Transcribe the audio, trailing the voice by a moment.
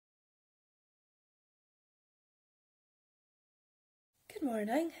Good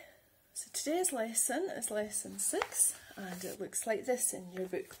morning. So today's lesson is lesson 6 and it looks like this in your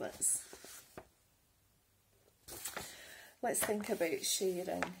booklets. Let's think about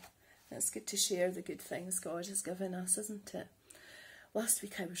sharing. It's good to share the good things God has given us, isn't it? Last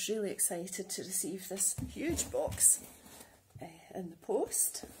week I was really excited to receive this huge box in the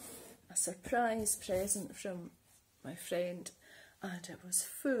post, a surprise present from my friend, and it was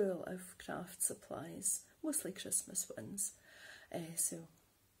full of craft supplies, mostly Christmas ones.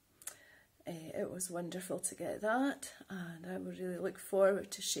 It was wonderful to get that, and I would really look forward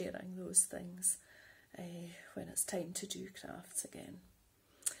to sharing those things when it's time to do crafts again.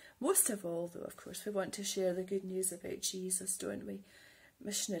 Most of all, though, of course, we want to share the good news about Jesus, don't we?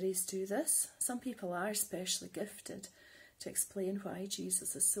 Missionaries do this. Some people are especially gifted to explain why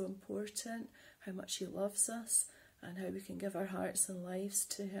Jesus is so important, how much he loves us, and how we can give our hearts and lives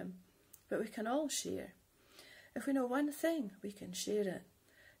to him. But we can all share. If we know one thing, we can share it.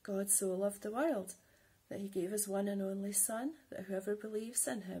 God so loved the world that he gave his one and only Son, that whoever believes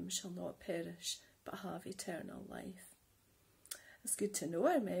in him shall not perish, but have eternal life. It's good to know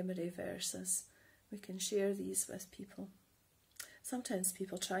our memory verses. We can share these with people. Sometimes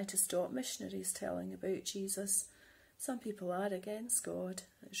people try to stop missionaries telling about Jesus. Some people are against God.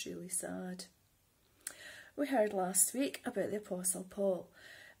 It's really sad. We heard last week about the Apostle Paul.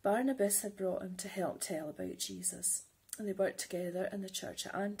 Barnabas had brought him to help tell about Jesus, and they worked together in the church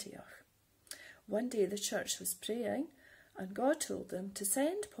at Antioch. One day the church was praying, and God told them to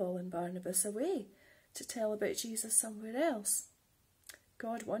send Paul and Barnabas away to tell about Jesus somewhere else.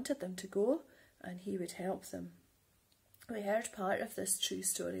 God wanted them to go, and he would help them. We heard part of this true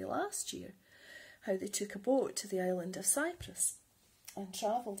story last year, how they took a boat to the island of Cyprus and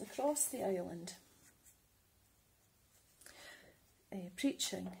travelled across the island,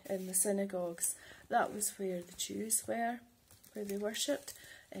 preaching in the synagogues. That was where the Jews were, where they worshipped,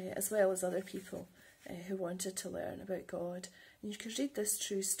 as well as other people who wanted to learn about God. And you can read this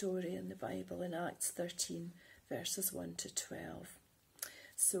true story in the Bible in Acts 13, verses 1 to 12.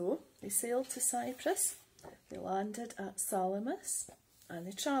 So they sailed to Cyprus, they landed at Salamis, and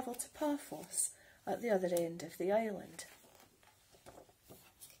they travelled to Paphos at the other end of the island.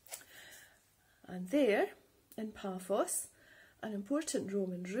 And there, in Paphos, an important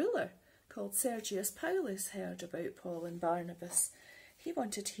Roman ruler called Sergius Paulus heard about Paul and Barnabas. He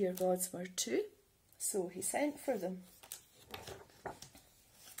wanted to hear God's word too, so he sent for them.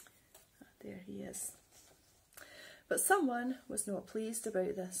 There he is. But someone was not pleased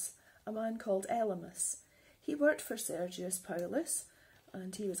about this, a man called Elymas. He worked for Sergius Paulus,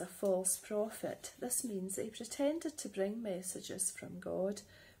 and he was a false prophet. This means that he pretended to bring messages from God,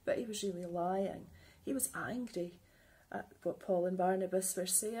 but he was really lying. He was angry at what Paul and Barnabas were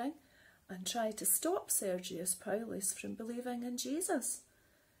saying and tried to stop Sergius Paulus from believing in Jesus.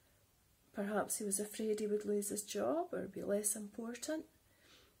 Perhaps he was afraid he would lose his job or be less important.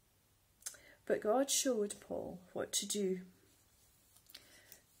 But God showed Paul what to do.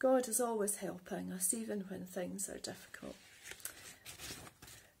 God is always helping us, even when things are difficult.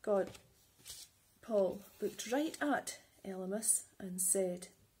 Paul looked right at Elymas and said,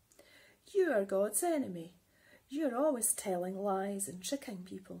 "You are God's enemy. You're always telling lies and tricking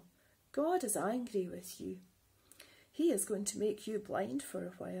people. God is angry with you. He is going to make you blind for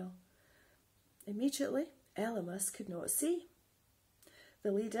a while." Immediately, Elymas could not see.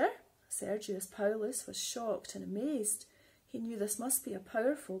 The leader, Sergius Paulus, was shocked and amazed. He knew this must be a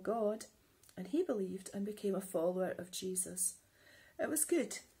powerful God, and he believed and became a follower of Jesus. It was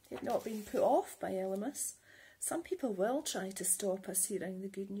good. He had not been put off by Elymas. Some people will try to stop us hearing the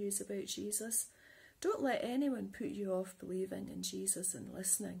good news about Jesus. Don't let anyone put you off believing in Jesus and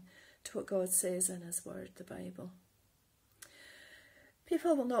listening to what God says in his word, the Bible.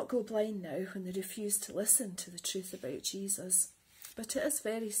 People will not go blind now when they refuse to listen to the truth about Jesus, but it is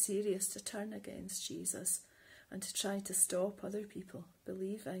very serious to turn against Jesus and to try to stop other people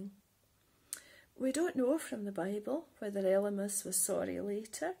believing. We don't know from the Bible whether Elymas was sorry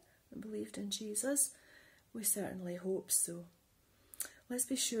later and believed in Jesus. We certainly hope so. Let's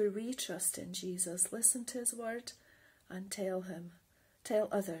be sure we trust in Jesus, listen to his word, and tell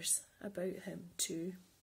others about him too.